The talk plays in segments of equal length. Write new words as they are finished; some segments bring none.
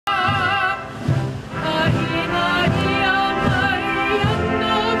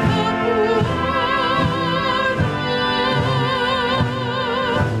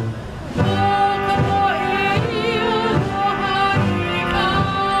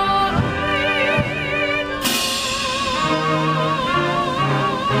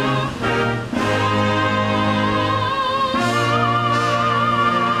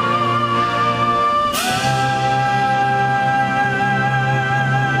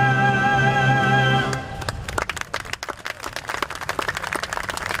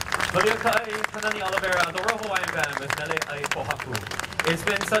the Royal Hawaiian Band with Nele Ai Pohaku. It's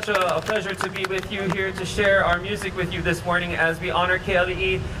been such a pleasure to be with you here to share our music with you this morning as we honor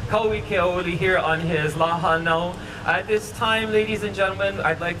Kauikeaouli here on his Lahanau. At this time, ladies and gentlemen,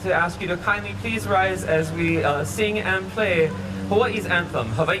 I'd like to ask you to kindly please rise as we sing and play Hawaii's anthem,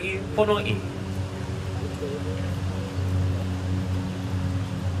 Hawaii Pono'i.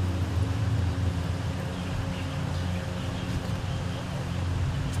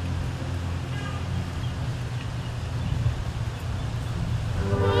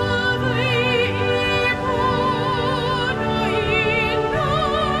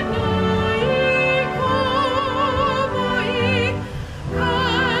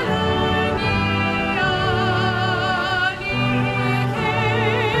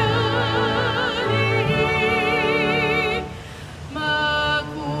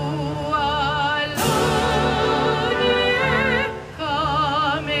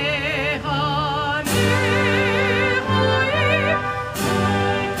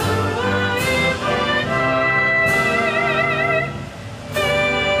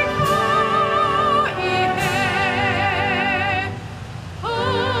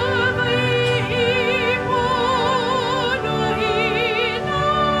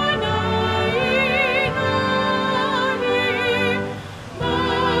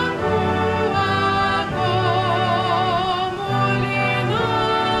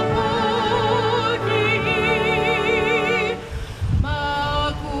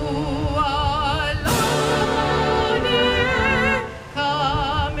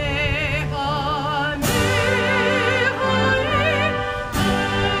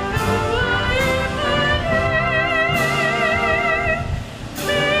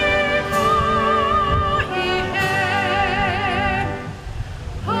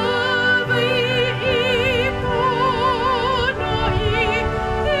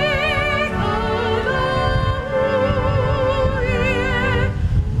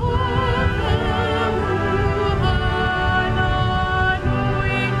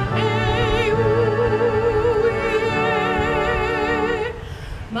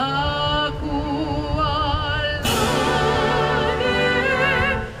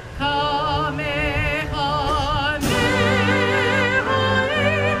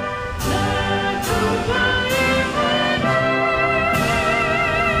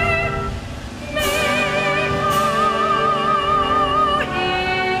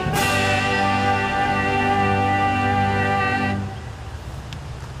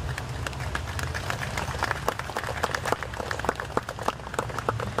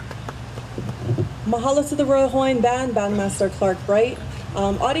 Mahalo to the Royal Hawaiian Band, Bandmaster Clark Bright.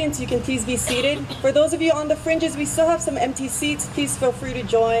 Audience, you can please be seated. For those of you on the fringes, we still have some empty seats. Please feel free to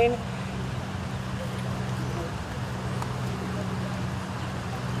join.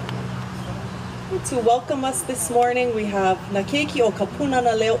 To welcome us this morning, we have Nakeki o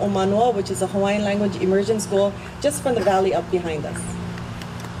Kapunana Leo o Manoa, which is a Hawaiian language immersion school just from the valley up behind us.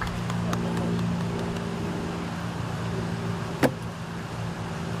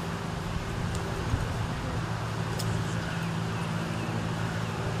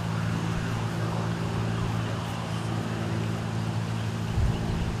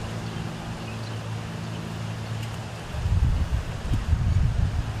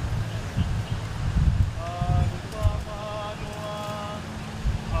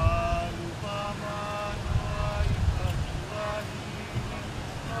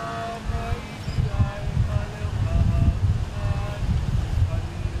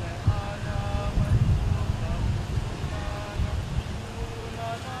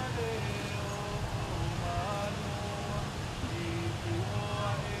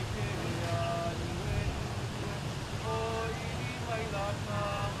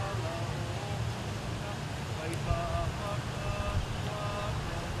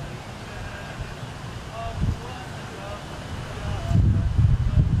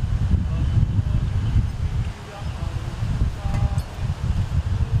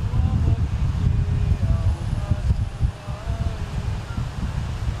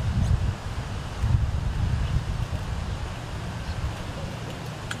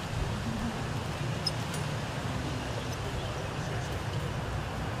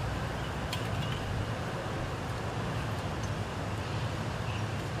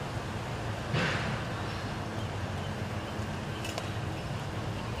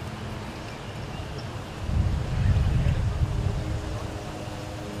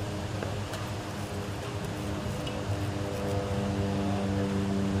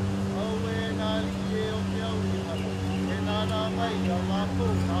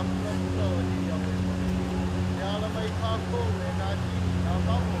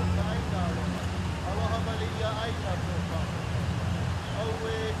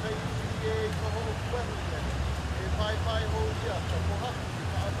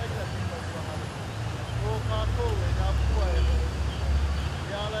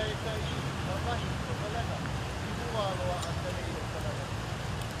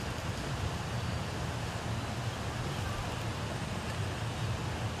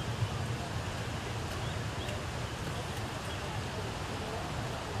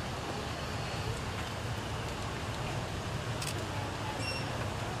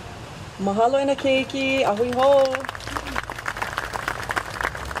 Mahalo ina keiki, ahui ho.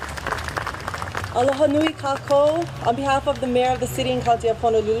 Aloha nui kako. On behalf of the Mayor of the City and County of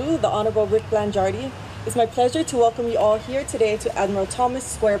Honolulu, the Honorable Rick Blangiardi, it's my pleasure to welcome you all here today to Admiral Thomas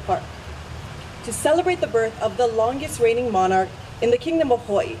Square Park to celebrate the birth of the longest reigning monarch in the Kingdom of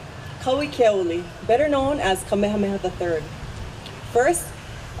Hawaii, Kauikeaouli, better known as Kamehameha III. First,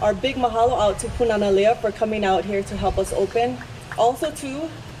 our big mahalo out to Punana Lea for coming out here to help us open. Also to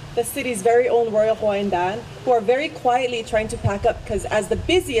the city's very own Royal Hawaiian Band, who are very quietly trying to pack up because as the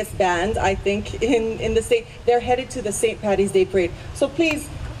busiest band, I think, in the state, they're headed to the St. Patty's Day Parade. So please,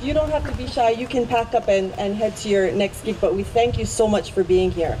 you don't have to be shy. You can pack up and head to your next gig, but we thank you so much for being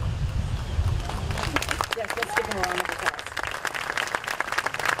here. Yes, let's give them a round of applause.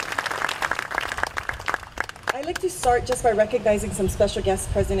 I'd like to start just by recognizing some special guests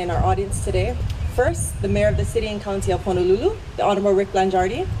present in our audience today. First, the Mayor of the City and County of Honolulu, the Honorable Rick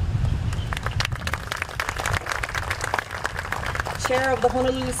Blangiardi. Chair of the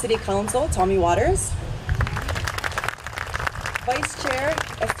Honolulu City Council, Tommy Waters. Vice Chair,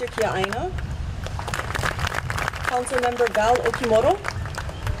 Esther Kia'aina. Council Member Val Okimoto.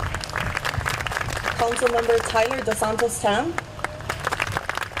 Council Member Tyler Dos Santos Tam.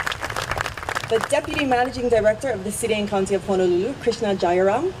 The Deputy Managing Director of the City and County of Honolulu, Krishna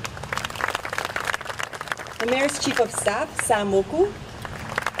Jayaram. The Mayor's Chief of Staff, Sam Moku.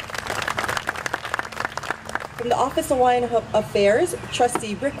 From the Office of Hawaiian Affairs,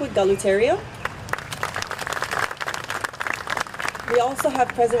 Trustee Brickwood Galuteria. We also have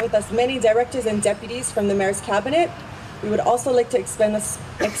present with us many directors and deputies from the Mayor's Cabinet. We would also like to extend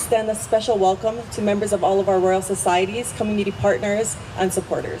a special welcome to members of all of our Royal Societies, community partners, and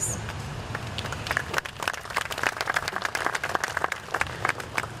supporters.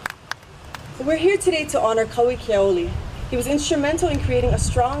 We're here today to honor Kauikeaouli. He was instrumental in creating a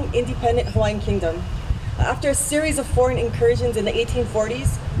strong, independent Hawaiian kingdom. After a series of foreign incursions in the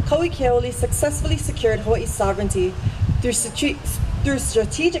 1840s, Kauikeaouli successfully secured Hawaii's sovereignty through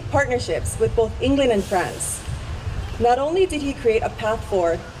strategic partnerships with both England and France. Not only did he create a path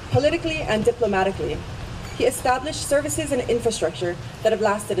forward, politically and diplomatically, he established services and infrastructure that have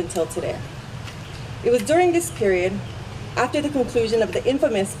lasted until today. It was during this period, after the conclusion of the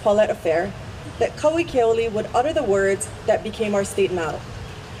infamous Paulette Affair, that Kauikeaouli would utter the words that became our state motto,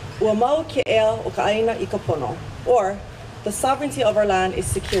 "Ua mau ke ea o ka aina I ka pono," or "The sovereignty of our land is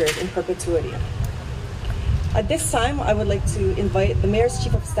secured in perpetuity." At this time, I would like to invite the Mayor's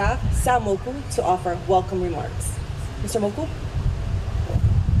Chief of Staff, Sam Moku, to offer welcome remarks. Mr. Moku?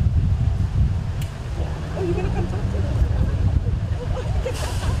 Oh, you're gonna come talk to them?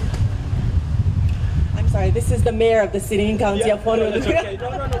 I'm sorry, this is the Mayor of the City and County of Honolulu. No, that's okay.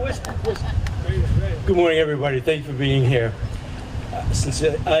 No, whisper. Good morning, everybody. Thank you for being here. Since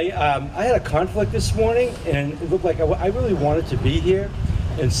I had a conflict this morning, and it looked like I really wanted to be here,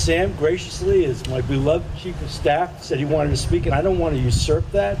 and Sam graciously, as my beloved Chief of Staff, said he wanted to speak, and I don't want to usurp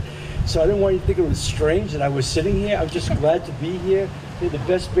that, so I didn't want you to think it was strange that I was sitting here. I'm just glad to be here. They're the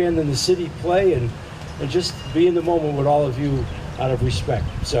best band in the city play, and just be in the moment with all of you out of respect.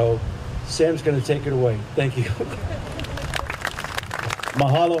 So Sam's going to take it away. Thank you.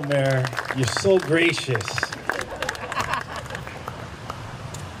 Mahalo, Mayor. You're so gracious.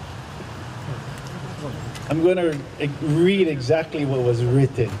 I'm going to read exactly what was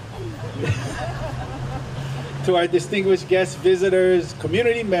written. To our distinguished guests, visitors,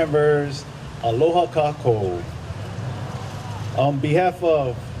 community members, aloha kako. On behalf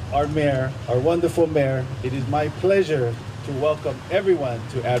of our mayor, our wonderful mayor, it is my pleasure to welcome everyone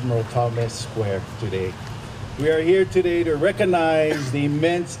to Admiral Thomas Square today. We are here today to recognize the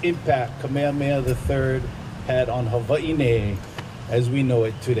immense impact Kamehameha III had on Hawaii as we know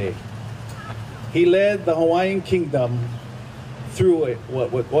it today. He led the Hawaiian kingdom through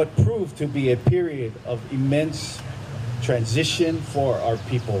what proved to be a period of immense transition for our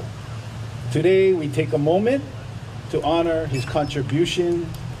people. Today, we take a moment to honor his contribution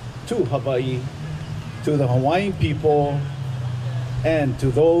to Hawaii, to the Hawaiian people, and to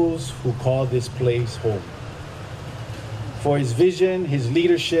those who call this place home. for his vision, his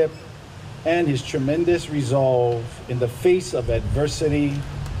leadership, and his tremendous resolve in the face of adversity.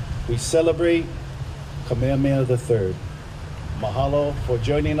 We celebrate Kamehameha III. Mahalo for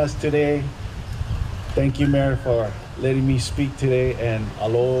joining us today. Thank you, Mayor, for letting me speak today, and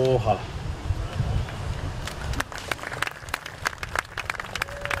aloha.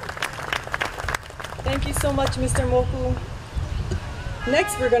 Thank you so much, Mr. Moku.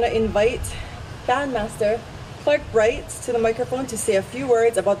 Next, we're going to invite Bandmaster Clark Bright to the microphone to say a few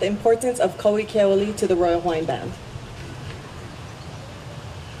words about the importance of Kauikeaouli to the Royal Hawaiian Band.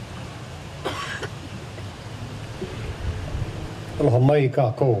 Aloha mai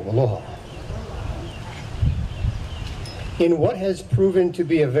kākou, aloha. In what has proven to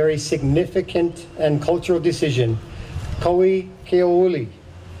be a very significant and cultural decision, Kauikeaouli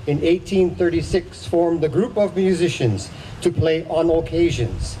in 1836 formed a group of musicians to play on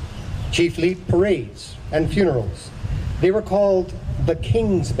occasions, chiefly parades and funerals. They were called the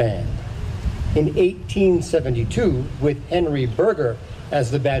King's Band. In 1872, with Henry Berger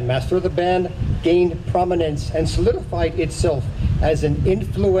as the bandmaster, the band gained prominence and solidified itself as an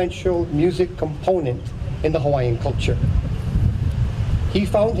influential music component in the Hawaiian culture. He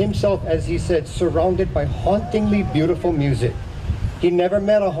found himself, as he said, surrounded by hauntingly beautiful music. He never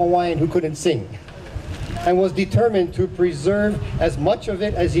met a Hawaiian who couldn't sing, and was determined to preserve as much of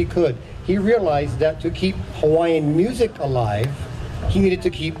it as he could. He realized that to keep Hawaiian music alive, he needed to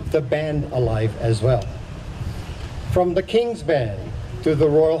keep the band alive as well. From the King's Band, to the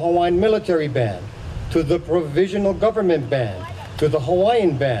Royal Hawaiian Military Band, to the Provisional Government Band, to the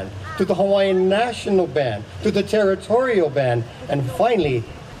Hawaiian Band, to the Hawaiian National Band, to the Territorial Band, and finally,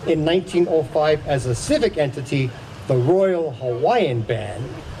 in 1905, as a civic entity, the Royal Hawaiian Band.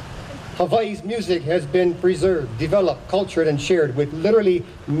 Hawaii's music has been preserved, developed, cultured, and shared with literally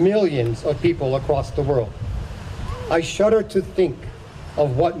millions of people across the world. I shudder to think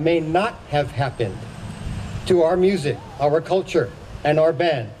of what may not have happened to our music, our culture, and our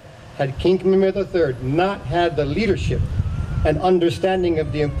band had King Kamehameha III not had the leadership and understanding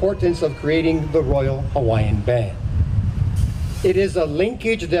of the importance of creating the Royal Hawaiian Band. It is a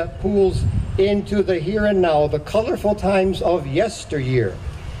linkage that pulls into the here and now, the colorful times of yesteryear.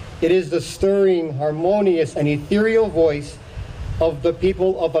 It is the stirring, harmonious, and ethereal voice of the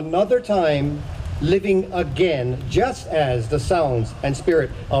people of another time living again, just as the sounds and spirit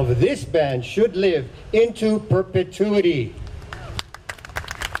of this band should live into perpetuity.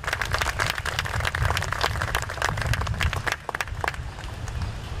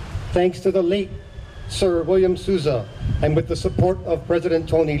 Thanks to the late Sir William Sousa, and with the support of President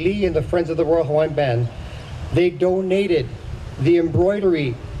Tony Lee and the Friends of the Royal Hawaiian Band, they donated the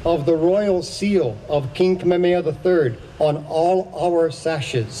embroidery of the royal seal of King Kamehameha III on all our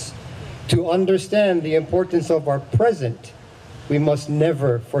sashes. To understand the importance of our present, we must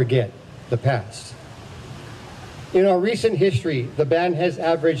never forget the past. In our recent history, the band has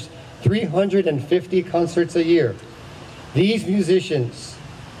averaged 350 concerts a year. These musicians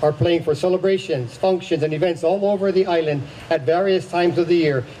are playing for celebrations, functions, and events all over the island at various times of the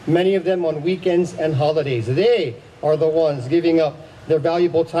year, many of them on weekends and holidays. They are the ones giving up their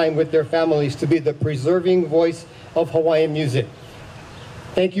valuable time with their families to be the preserving voice of Hawaiian music.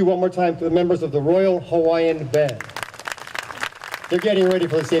 Thank you one more time to the members of the Royal Hawaiian Band. They're getting ready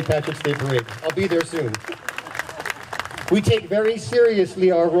for the St. Patrick's Day Parade. I'll be there soon. We take very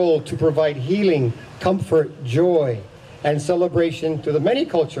seriously our role to provide healing, comfort, joy, and celebration to the many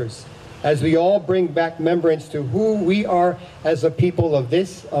cultures as we all bring back remembrance to who we are as a people of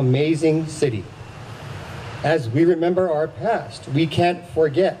this amazing city. As we remember our past, we can't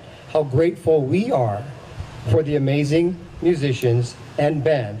forget how grateful we are for the amazing musicians and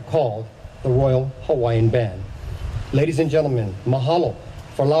band called the Royal Hawaiian Band. Ladies and gentlemen, mahalo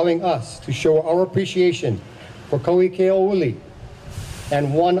for allowing us to show our appreciation for Kauikeaouli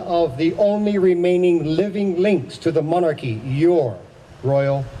and one of the only remaining living links to the monarchy, your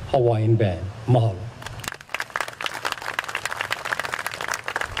Royal Hawaiian Band. Mahalo.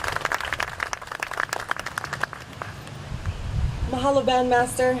 Mahalo,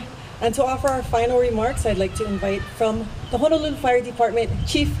 Bandmaster. And to offer our final remarks, I'd like to invite from the Honolulu Fire Department,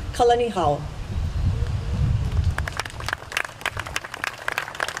 Chief Kalani Hao.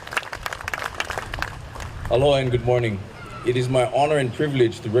 Aloha and good morning. It is my honor and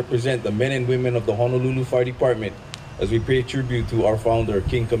privilege to represent the men and women of the Honolulu Fire Department as we pay tribute to our founder,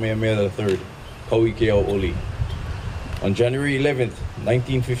 King Kamehameha III, Kauikeaouli. On January 11th,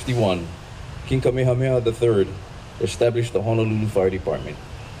 1951, King Kamehameha III established the Honolulu Fire Department.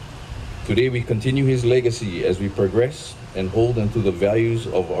 Today we continue his legacy as we progress and hold onto the values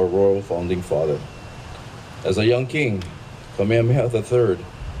of our royal founding father. As a young king, Kamehameha III,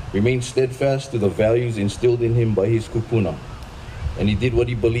 remained steadfast to the values instilled in him by his kupuna, and he did what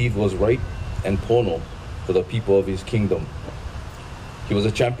he believed was right and pono for the people of his kingdom. He was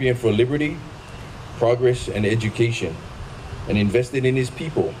a champion for liberty, progress, and education, and invested in his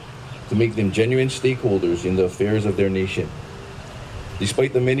people to make them genuine stakeholders in the affairs of their nation.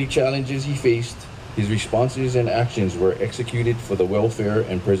 Despite the many challenges he faced, his responses and actions were executed for the welfare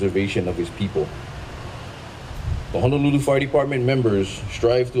and preservation of his people. The Honolulu Fire Department members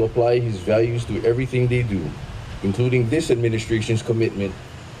strive to apply his values to everything they do, including this administration's commitment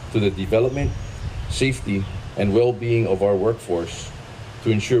to the development, safety, and well-being of our workforce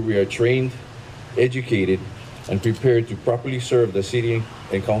to ensure we are trained, educated, and prepared to properly serve the city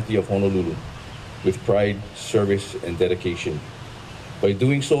and county of Honolulu with pride, service, and dedication. By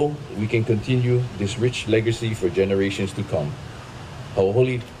doing so, we can continue this rich legacy for generations to come.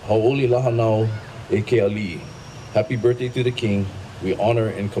 Hau'oli lahanau e ke ali'i. Happy birthday to the King. We honor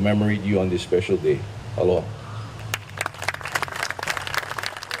and commemorate you on this special day. Aloha.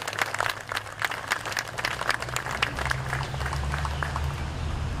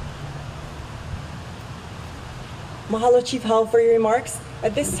 Mahalo, Chief Howell, for your remarks.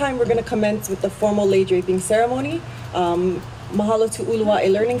 At this time, we're going to commence with the formal lei-draping ceremony. Mahalo to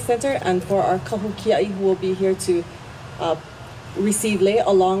Uluwa'e Learning Center and for our kahukia'i who will be here to receive lei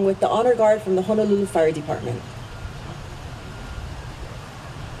along with the honor guard from the Honolulu Fire Department.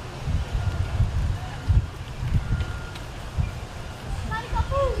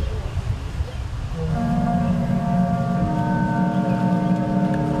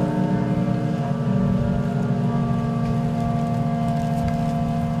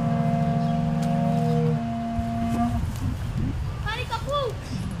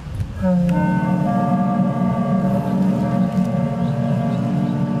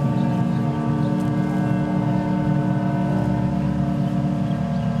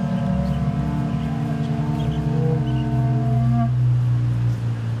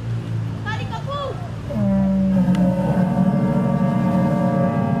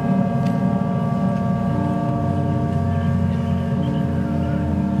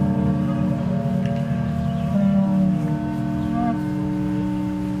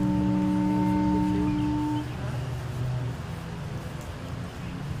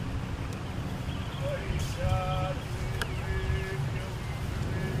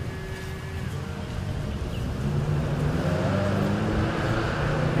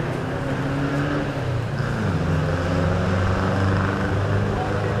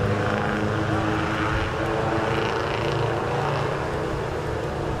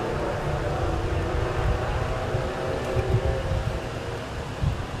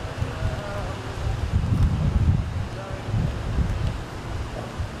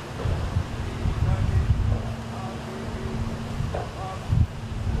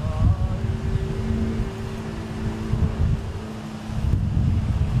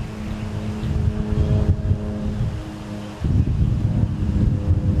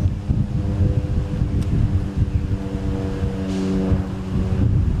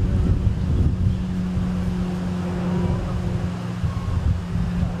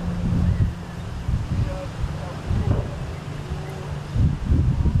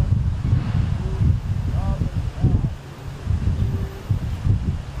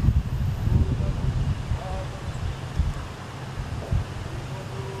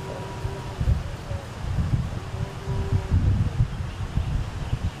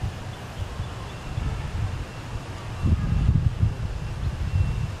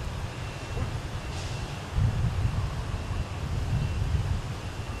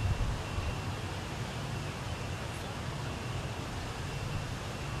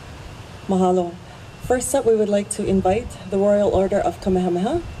 Mahalo. First up, we would like to invite the Royal Order of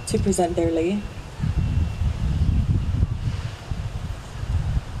Kamehameha to present their lei.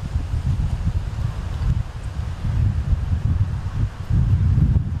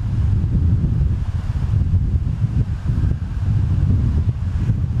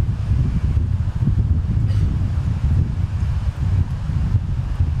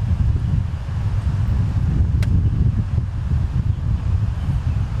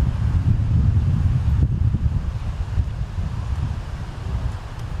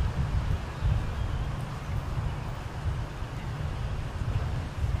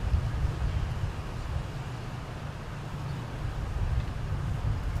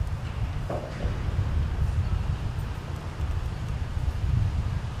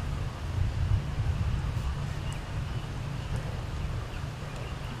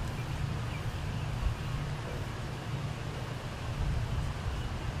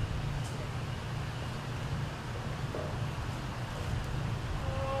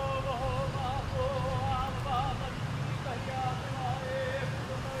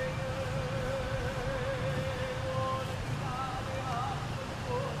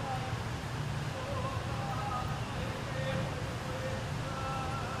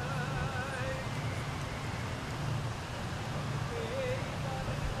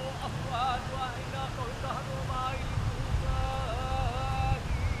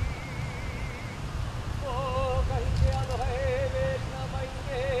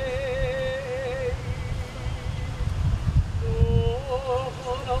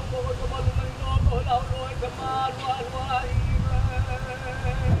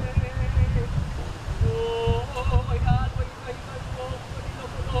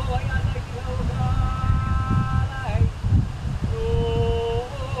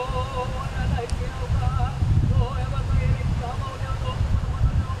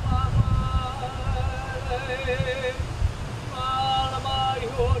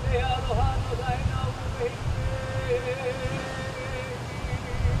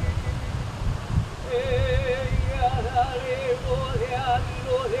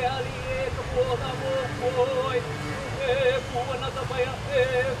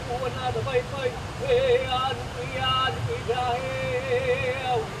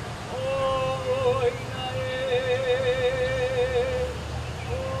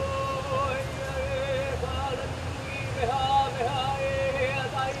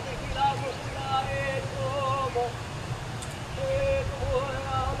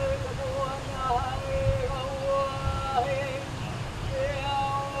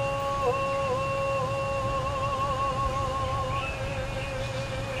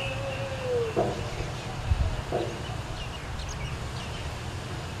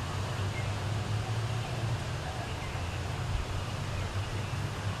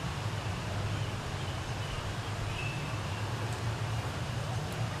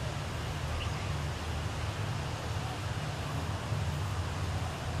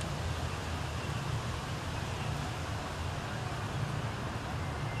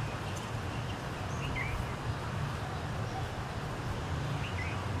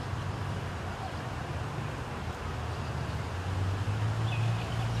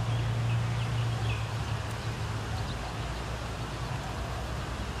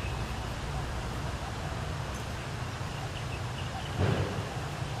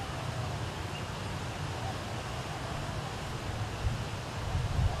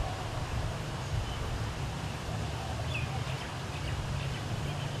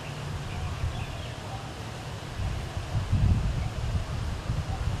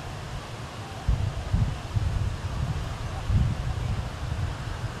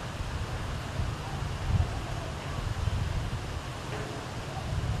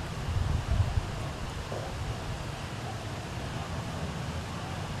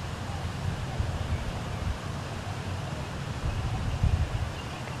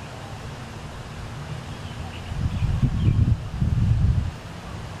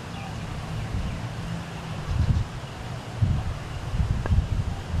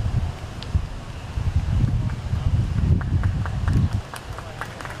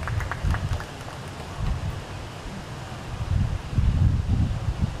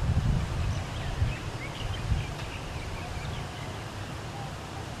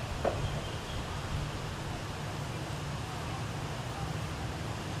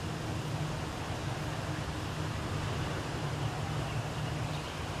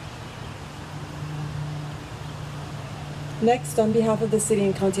 Next, on behalf of the City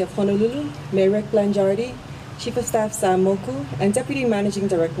and County of Honolulu, Mayor Rick Blangiardi, Chief of Staff Sam Moku, and Deputy Managing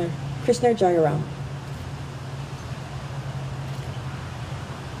Director Krishna Jayaram.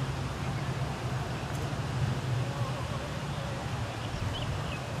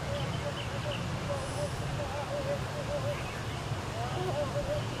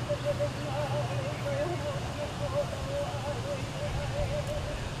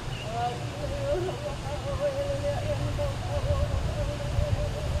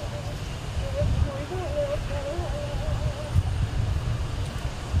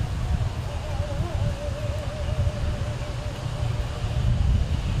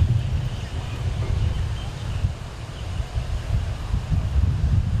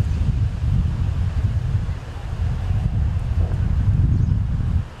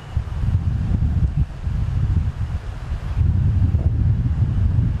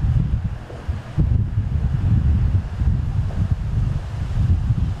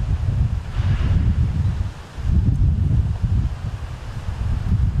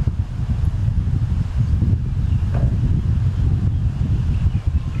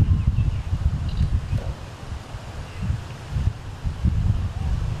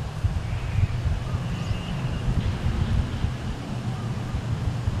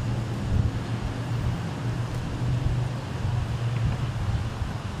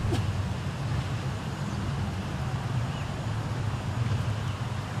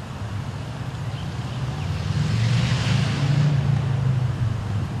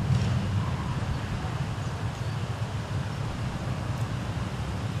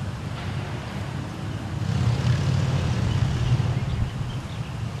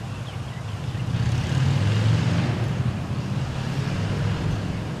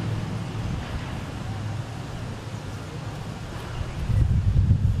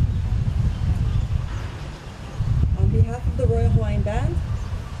 Band,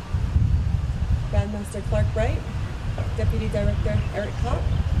 Bandmaster Clark Bright, Deputy Director Eric Kopp,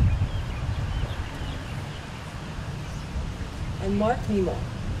 and Mark Nemo.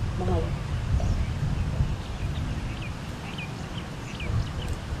 Mahalo.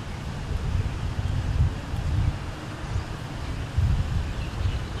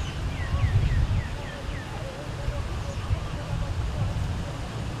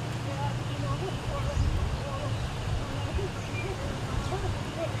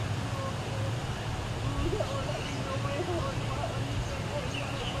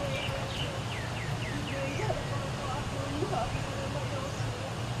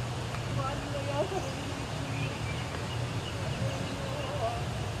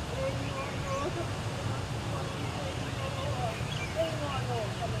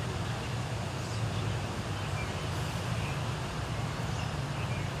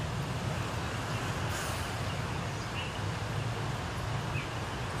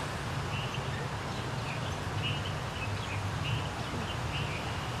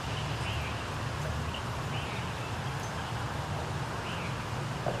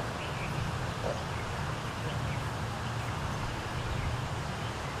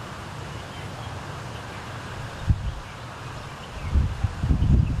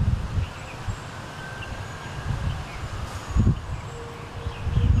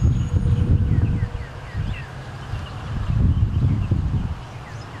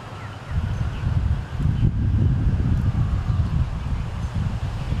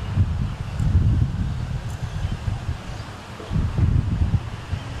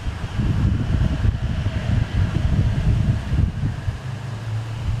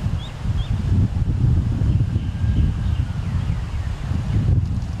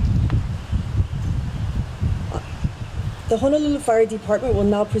 The Honolulu Fire Department will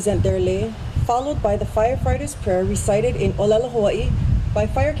now present their lei, followed by the firefighters' prayer recited in Olelo, Hawaii by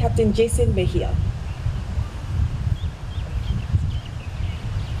Fire Captain Jason Mejia.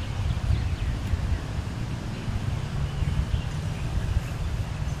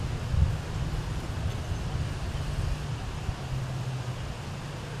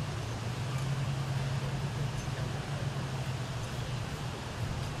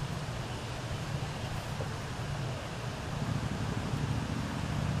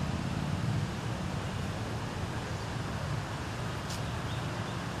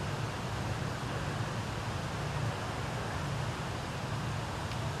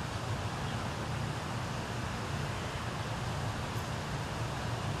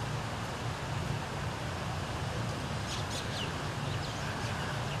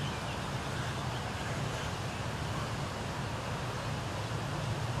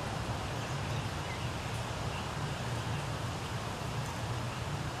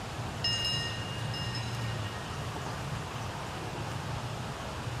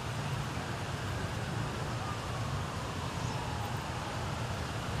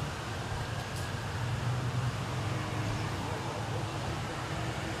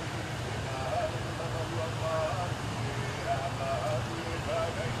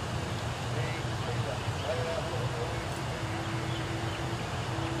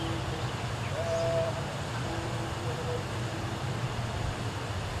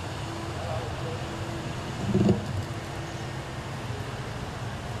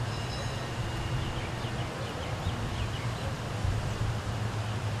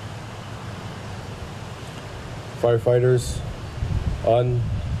 Firefighters, on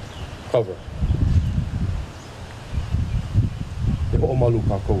cover. E ho'omalu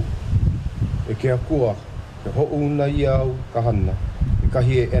kākou. E ke akua, e ho'una i au ka hana, e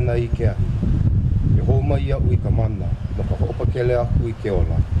kahi e ena i ke ahi. E ho'omai au i ka mana, no ka ho'opakele aku i ke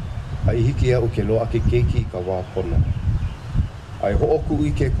ola. A i hiki au ke loa ke keiki i ka wāpona. A e ho'oku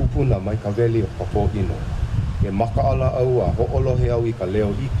i ke kupuna mai ka veli o ka pō'ino. E makaala au a ho'olohe au i ka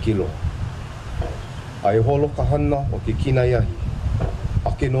leo i kilo. A e holo ka hana o ke kina iahi.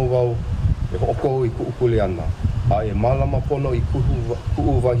 Ake no wau, e ho'oko i ku'ukule ana. A e malama pono i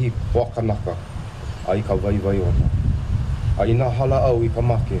ku'uwahi wakanaka. A i ka waiwai ona. A ina hala au i ka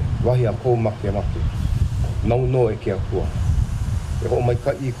make, wahi a kou make make. Nau no e ke akua. E ho mai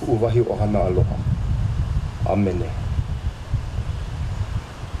ka i ku'uwahi o hana aloha. Amene.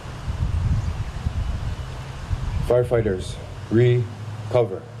 Firefighters,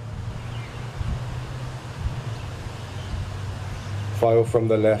 recover. File from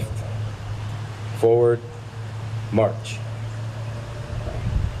the left, forward, march.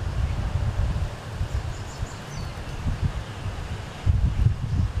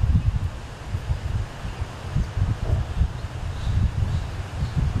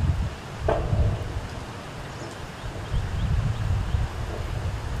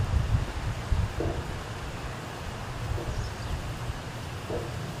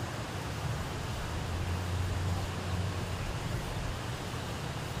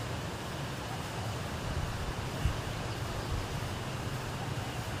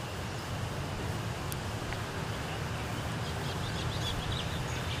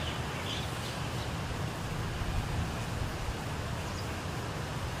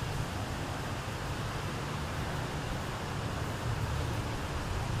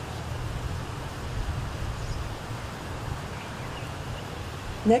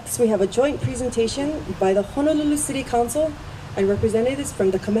 Next, we have a joint presentation by the Honolulu City Council and representatives from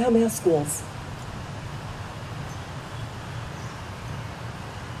the Kamehameha schools.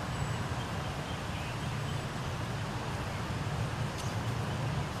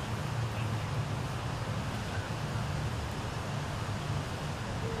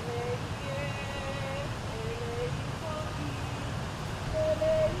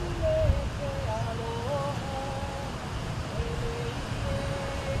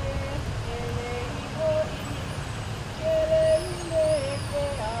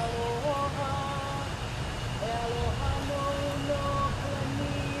 Aloha.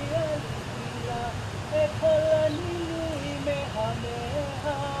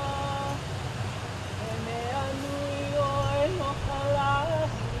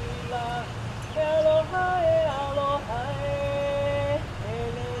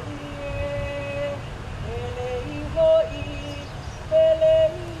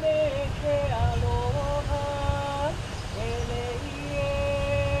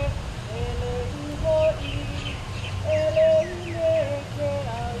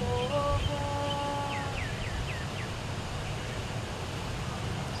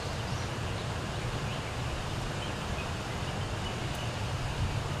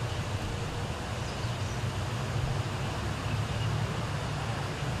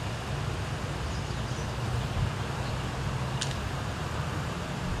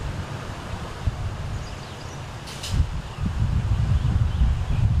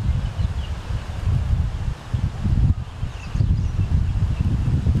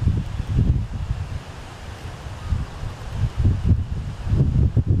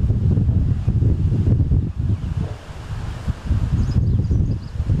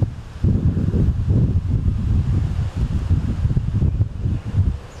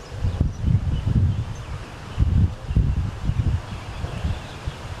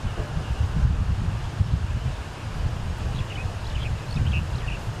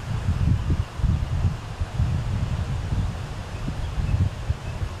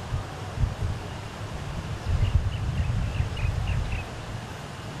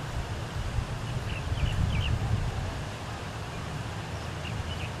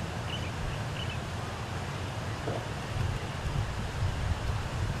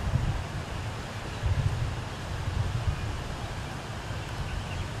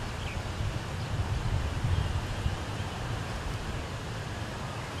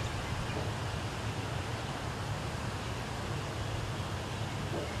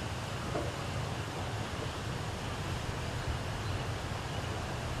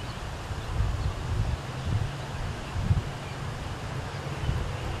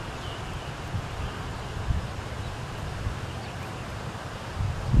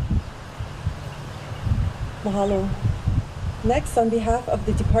 Mahalo. Next, on behalf of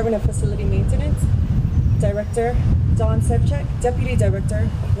the Department of Facility Maintenance, Director Don Sevchek, Deputy Director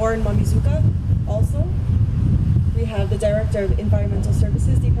Warren Mamizuka. Also, we have the Director of Environmental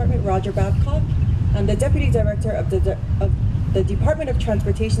Services Department, Roger Babcock, and the Deputy Director of the Department of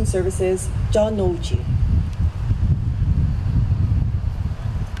Transportation Services, John Nouchi.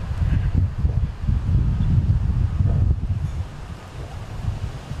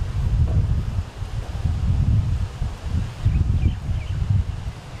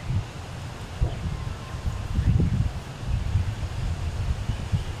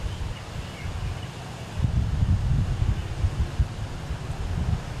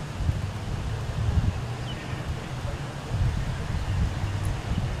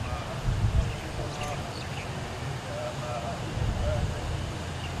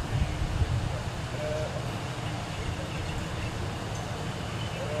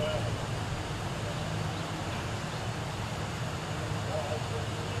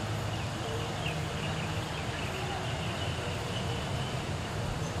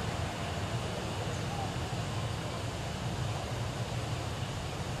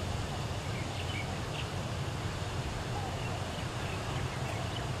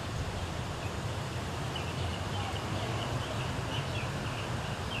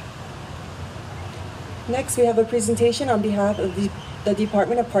 Next, we have a presentation on behalf of the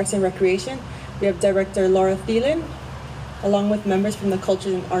Department of Parks and Recreation. We have Director Laura Thielen, along with members from the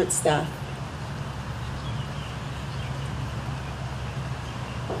Culture and Arts staff.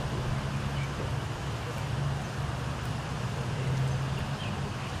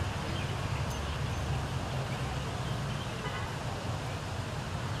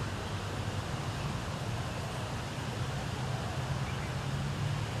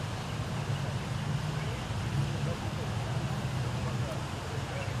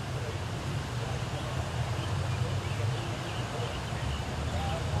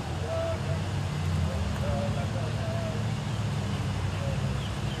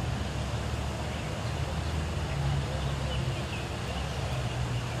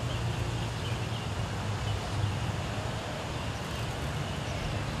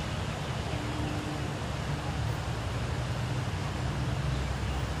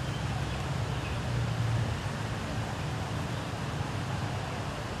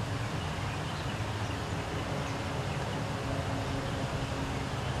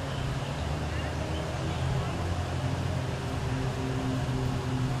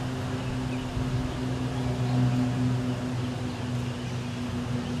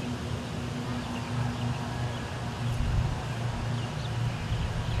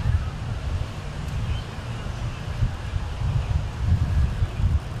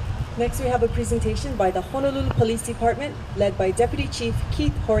 Next, we have a presentation by the Honolulu Police Department, led by Deputy Chief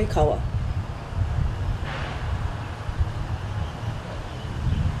Keith Horikawa.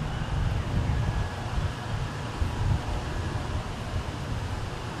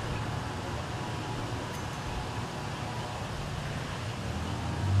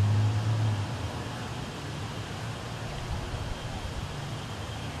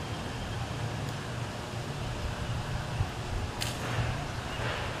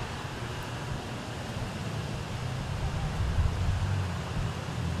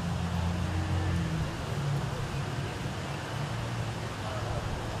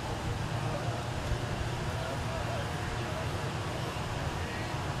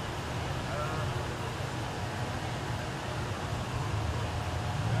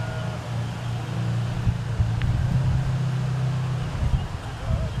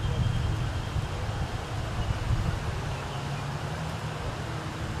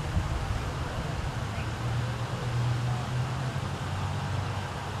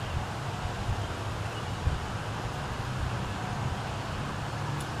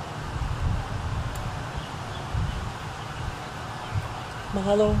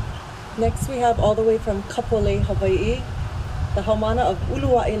 Mahalo. Next, we have all the way from Kapolei, Hawaii, the Haumana of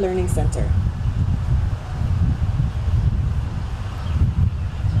Uluwa'e Learning Center.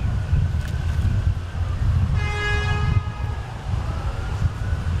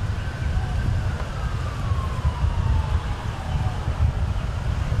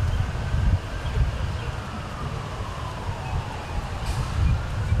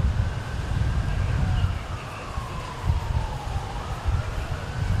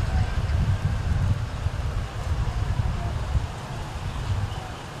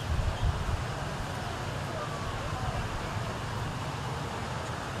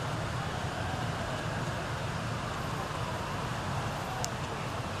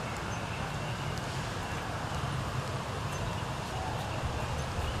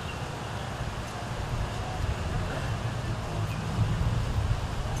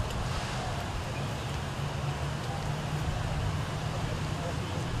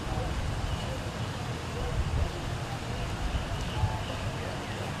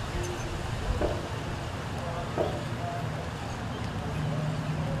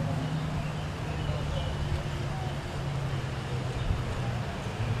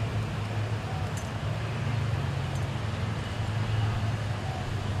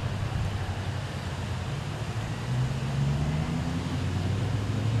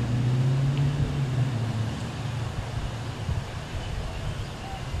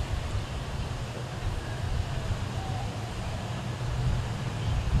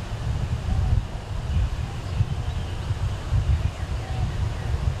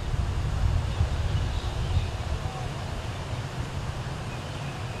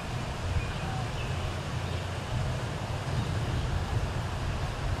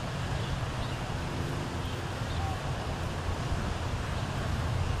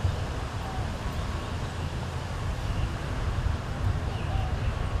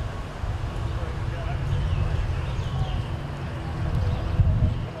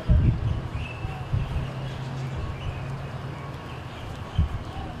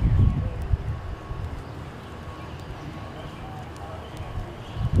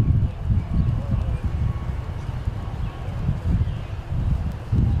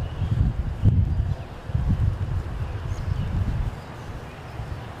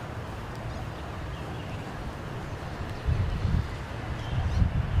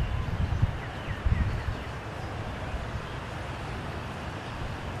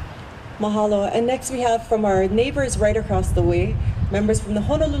 Mahalo. And next we have from our neighbors right across the way, members from the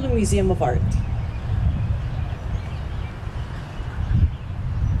Honolulu Museum of Art.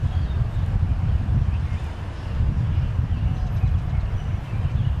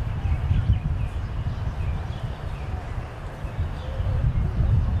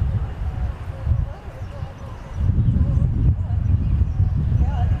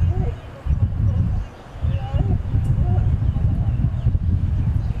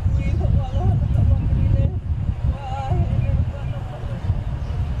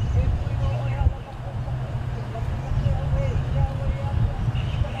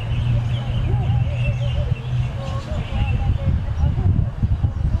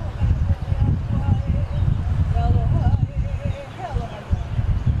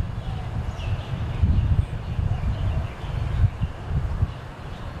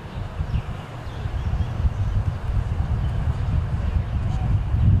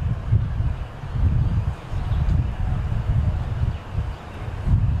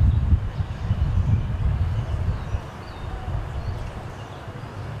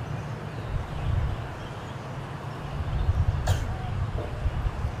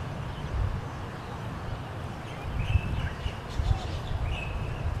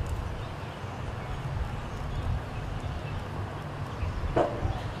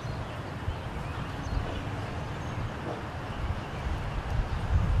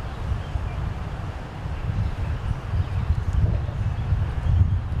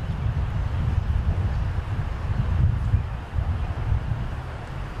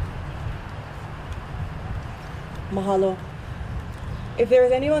 Mahalo. If there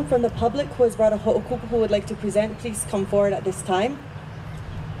is anyone from the public who has brought a ho'okupu who would like to present, please come forward at this time.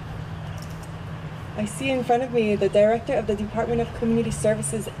 I see in front of me the Director of the Department of Community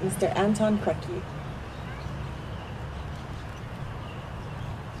Services, Mr. Anton Krecki.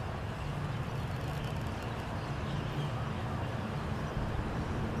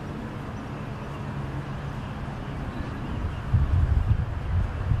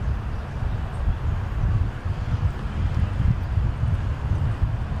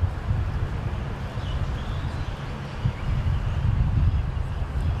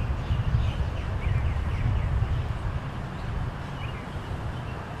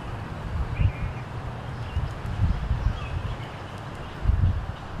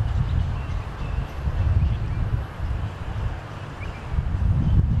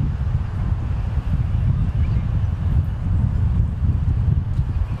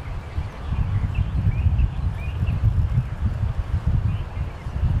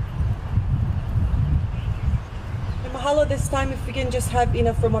 Mahalo. This time, if we can just have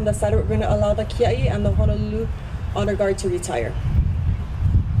enough room on the side, we're going to allow the Kiai and the Honolulu Honor Guard to retire.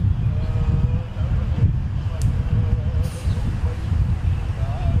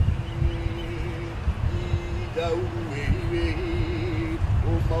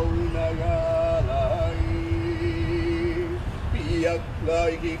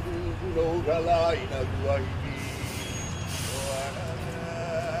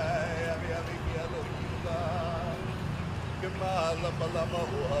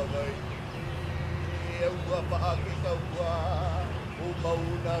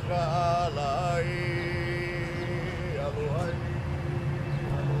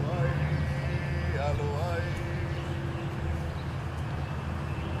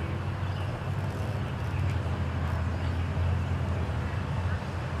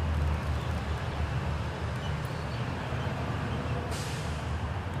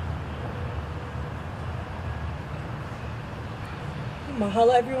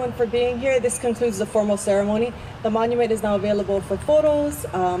 Mahalo everyone for being here. This concludes the formal ceremony. The monument is now available for photos,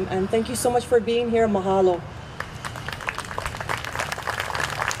 and thank you so much for being here. Mahalo.